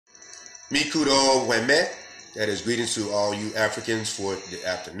Mikudo Weme, that is greetings to all you Africans for the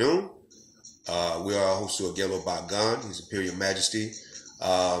afternoon. We are Àgèlògbàgàn Àgèlògbàgàn, His Imperial Majesty,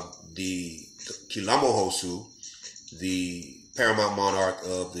 the Kilamo Hosu, the paramount monarch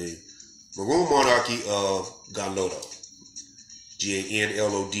of the Maroon Monarchy of Ganlodo,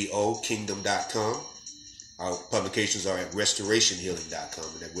 Ganlodo, kingdom.com. Our publications are at restorationhealing.com,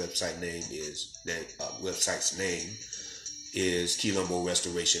 and that website's name is Kilamo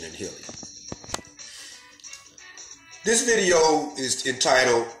Restoration and Healing. This video is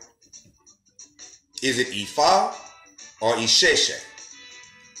entitled, Is it Ifa or Isese?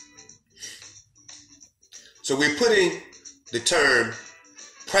 So we're putting the term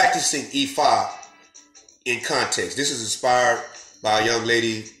practicing Ifa in context. This is inspired by a young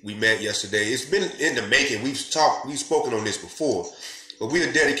lady we met yesterday. It's been in the making. We've spoken on this before, but we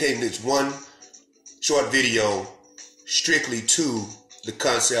are dedicating this one short video strictly to the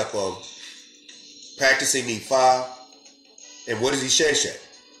concept of practicing Ifa and what is Isese,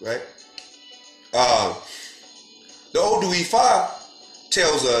 right? The Odu Ifa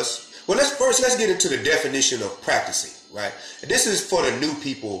tells us, well, let's get into the definition of practicing, right? And this is for the new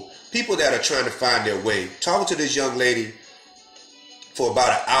people that are trying to find their way. Talking to this young lady for about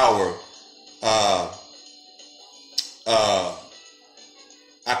an hour,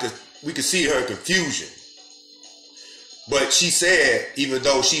 we could see her confusion. But she said, even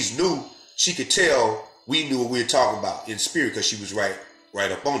though she's new, she could tell we knew what we were talking about in spirit because she was right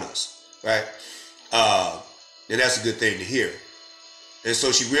up on us, right? And that's a good thing to hear. And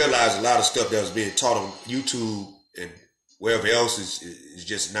so she realized a lot of stuff that was being taught on YouTube and wherever else is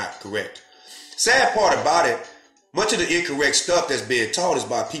just not correct. Sad part about it, much of the incorrect stuff that's being taught is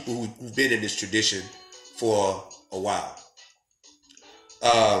by people who've been in this tradition for a while.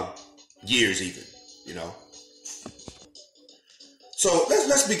 Years even, you know. So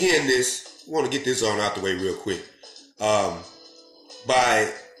let's begin this. I want to get this on out the way real quick.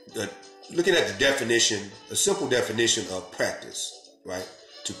 By looking at the definition, a simple definition of practice, right?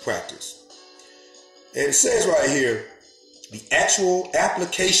 To practice. And it says right here, the actual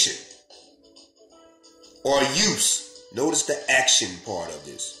application or use, notice the action part of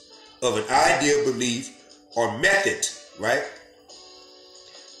this, of an idea, belief, or method, right?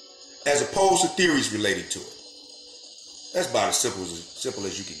 As opposed to theories relating to it. That's about as simple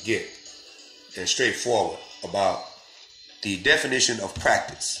as you can get and straightforward about the definition of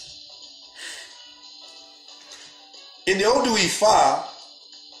practice. In the Odu Ifa,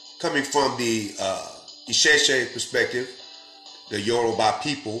 coming from the Isese perspective, the Yoruba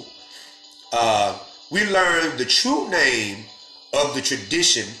people, we learned the true name of the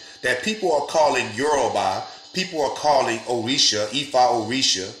tradition that people are calling Yoruba, people are calling Orisha, Ifa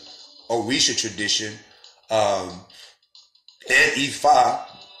Orisha tradition, and Ifa,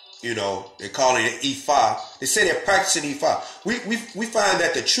 you know, they're calling it Ifa. They say they're practicing Ifa. We find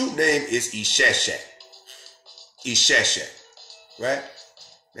that the true name is Isese. Isese, right?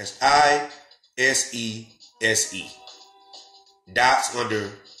 That's Isese. Dots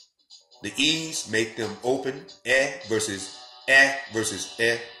under the E's make them open. Versus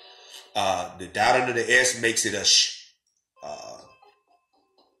E. The dot under the S makes it a sh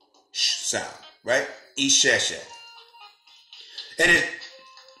sound, right? Isese. And it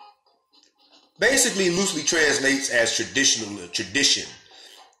basically loosely translates as tradition,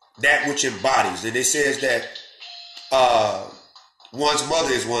 that which embodies. And it says that one's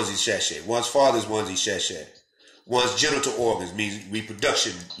mother is one's Isese, one's father is one's Isese, one's genital organs, means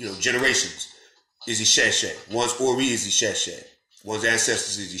reproduction, generations, is Isese, one's Ori is Isese, one's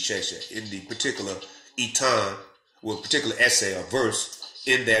ancestors is Isese, in the particular Itan, or particular essay or verse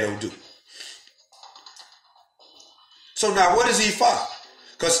in that Odu. So now what is Ifa?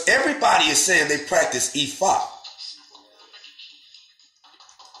 Because everybody is saying they practice Ifa.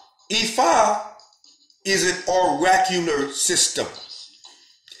 Ifa is an oracular system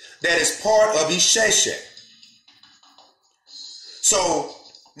that is part of Isese. So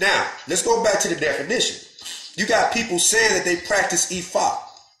now let's go back to the definition. You got people saying that they practice Ifa.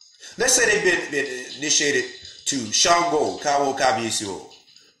 Let's say they've been initiated to Shango, Kawo Kabiesio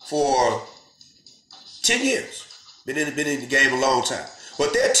for 10 years. Been in the game a long time.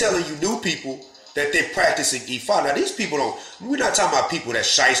 But they're telling you new people that they're practicing Ifa. Now these people we're not talking about people that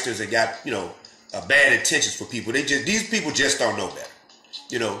shysters and got, bad intentions for people. These people just don't know better.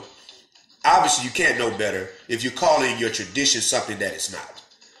 Obviously you can't know better if you're calling your tradition something that it's not.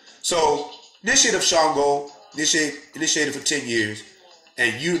 So initiate of Shango, initiated for 10 years,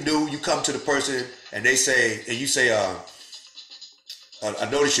 and you come to the person and they say, and you say, I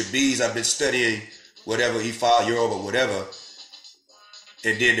notice your bees, I've been studying whatever, Ifa, Yoruba, whatever.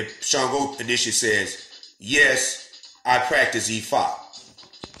 And then the Shango initiate says, yes, I practice Ifa.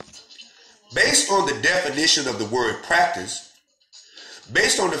 Based on the definition of the word practice,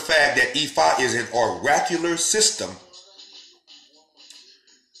 based on the fact that Ifa is an oracular system,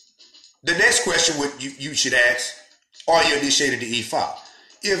 the next question you should ask, are you initiated to Ifa?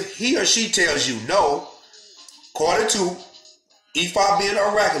 If he or she tells you no, according to Ifa being an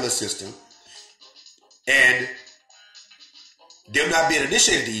oracular system, and them not being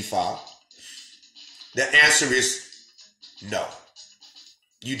initiated to Ifa, the answer is no.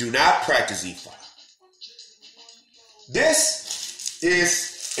 You do not practice Ifa. This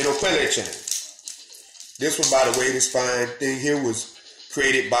is an Okwele chain. This one, by the way, this fine thing here was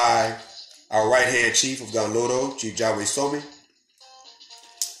created by our right-hand chief of Ganlodo, Chief Jawwe Somi.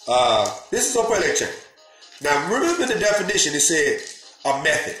 This is Okwele chain. Now, remember the definition, it said a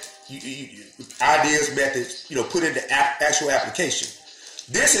method. Ideas, methods, put into actual application.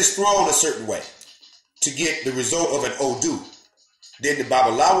 This is thrown a certain way to get the result of an Odu. Then the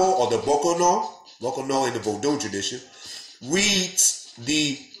Babalawo or the Bokono in the Vodun tradition, reads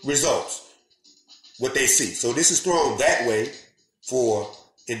the results, what they see. So this is thrown that way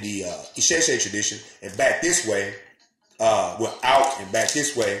in the Isese tradition, and back this way, out and back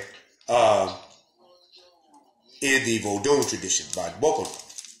this way in the Vodun tradition by the Bokono.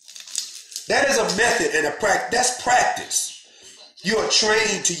 That is a method and that's practice. You are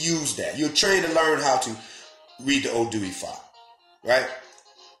trained to use that. You're trained to learn how to read the Odu Ifa, right?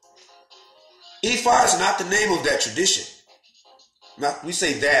 Ifa is not the name of that tradition. We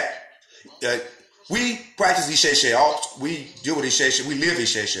say that. We practice Isese. We deal with Isese. We live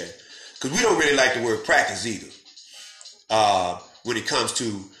Isese. Because we don't really like the word practice either when it comes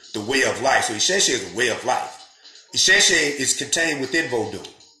to the way of life. So Isese is a way of life. Isese is contained within Vodun.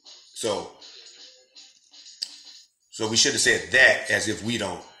 So we should have said that as if we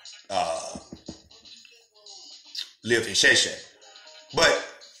don't live in Isese. But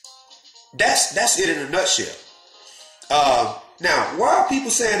that's it in a nutshell. Now, why are people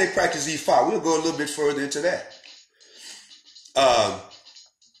saying they practice Ifa? We'll go a little bit further into that.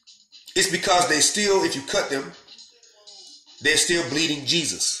 It's because they still, if you cut them, they're still bleeding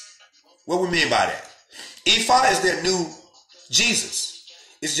Jesus. What we mean by that? Ifa is their new Jesus.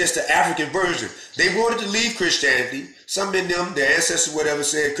 It's just the African version. They wanted to leave Christianity. Some in them, their ancestors, whatever,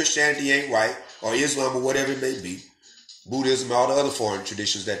 said Christianity ain't right, or Islam, or whatever it may be. Buddhism, all the other foreign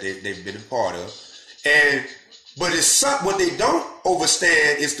traditions that they've been a part of. But it's what they don't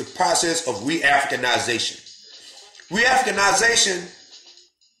understand is the process of re-Africanization. Re-Africanization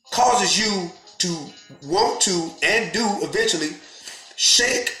causes you to want to and do eventually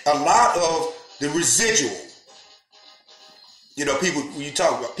shake a lot of the residual. People, when you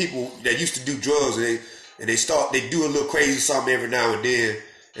talk about people that used to do drugs and they do a little crazy something every now and then,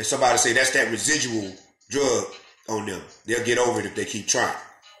 and somebody say that's that residual drug on them. They'll get over it if they keep trying.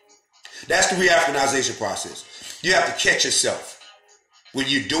 That's the re-Africanization process. You have to catch yourself when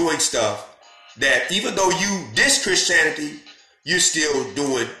you're doing stuff that even though you diss Christianity, you're still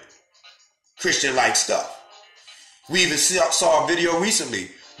doing Christian-like stuff. We even saw a video recently.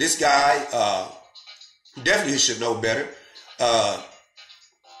 This guy, who definitely should know better,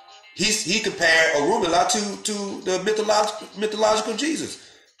 he compared Orunmila to the mythological Jesus.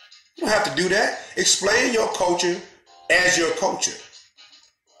 You don't have to do that. Explain your culture as your culture.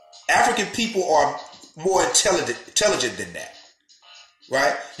 African people are more intelligent than that,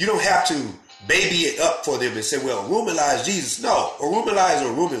 right? You don't have to baby it up for them and say, well, Orunmila is Jesus. No, Orunmila is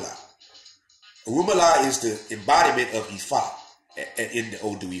Orunmila. Orunmila is the embodiment of Ifa in the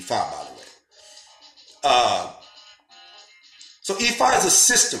Odu Ifa, by the way. So Ifa is a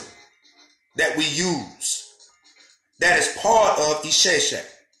system that we use that is part of Isese.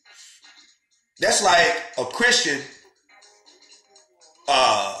 That's like a Christian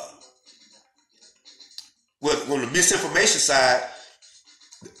on the misinformation side,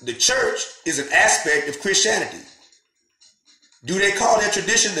 the church is an aspect of Christianity. Do they call that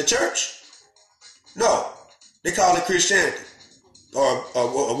tradition the church? No, they call it Christianity, or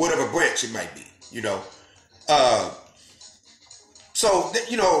whatever branch it might be.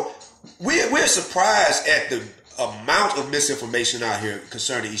 We're surprised at the amount of misinformation out here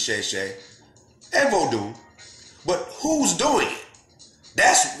concerning Isese and Vodun, but who's doing it?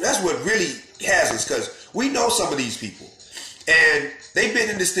 That's what really has us, because we know some of these people, and they've been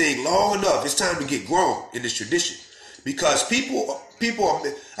in this thing long enough. It's time to get grown in this tradition, because people.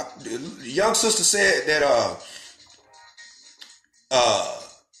 The young sister said that a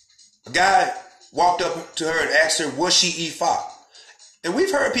guy walked up to her and asked her, was she Ifa? And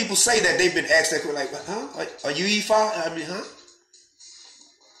we've heard people say that they've been asked that, like, huh? Are you Ifa? I mean, huh?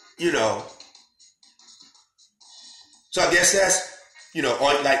 you know. So I guess that's, you know,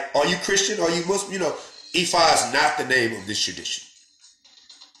 are you Christian? Are you Muslim? You know, Ifa is not the name of this tradition.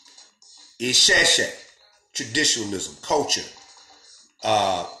 Isese, traditionalism, culture.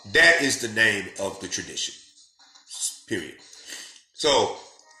 That is the name of the tradition. Period. So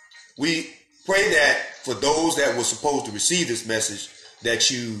we pray that for those that were supposed to receive this message, that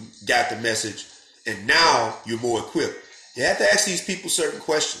you got the message and now you're more equipped. You have to ask these people certain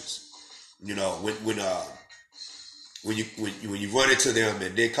questions. You know, when you run into them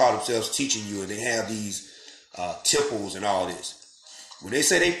and they call themselves teaching you and they have these temples and all this. When they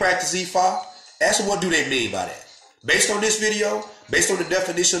say they practice Ifa, ask them what do they mean by that. Based on this video, based on the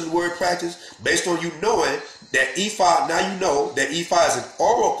definition of the word practice, based on you knowing that Ifa, now you know that Ifa is an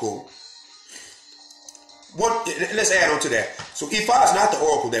oracle. Let's add on to that. So Ifa is not the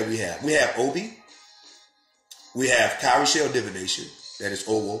oracle that we have. We have Obi. We have cowrie shell divination, that is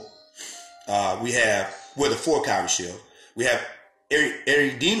Owo. We have, the 4 cowrie shell. We have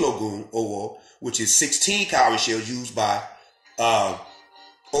Eridin Owo, which is 16 cowrie shells used by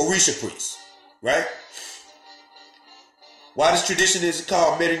Orisha priests, right? Why this tradition is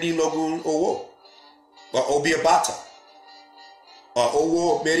called Meridin Logun Owo, or Obiabata, or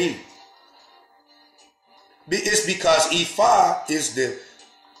Owo Merin? It's because Ifa is the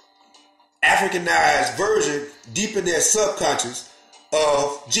Africanized version deep in their subconscious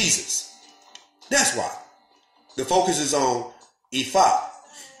of Jesus. That's why the focus is on Ifa.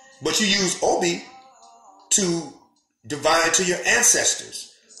 But you use Obi to divine to your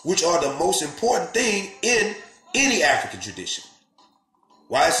ancestors, which are the most important thing in any African tradition.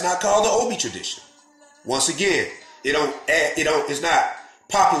 Why it's not called the Obi tradition? Once again, it's not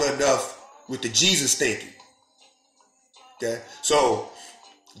popular enough with the Jesus thinking. Okay, so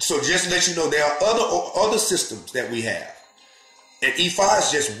just to let you know, there are other systems that we have, and Ifa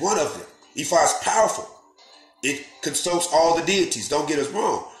is just one of them. Ifa is powerful. It consults all the deities. Don't get us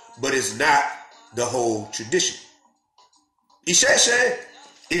wrong, but it's not the whole tradition. Isese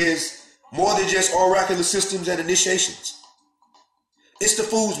is more than just oracular systems and initiations. It's the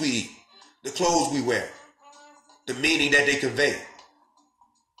foods we eat, the clothes we wear, the meaning that they convey,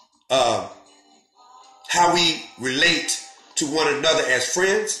 how we relate to one another as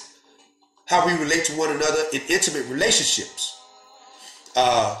friends, how we relate to one another in intimate relationships.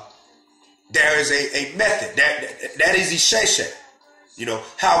 There is a method that is Isese. You know,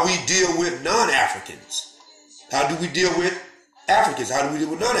 how we deal with non-Africans. How do we deal with Africans? How do we deal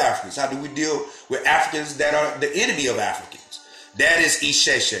with non-Africans? How do we deal with Africans that are the enemy of Africans? That is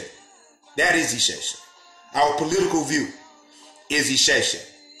Isese. That is Isese. Our political view is Isese.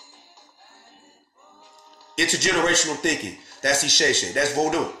 Intergenerational thinking, that's Isese. That's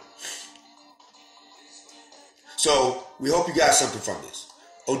Vodun. So we hope you got something from this.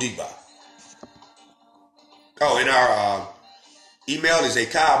 Odigba. Oh, and our email is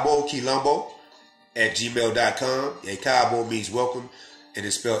ekaabokilombo@gmail.com. Ekaabo means welcome, and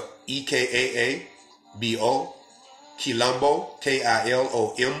it's spelled Ekaabo, Kilombo,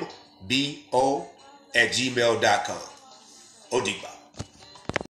 KILOMBO @gmail.com. Odigba.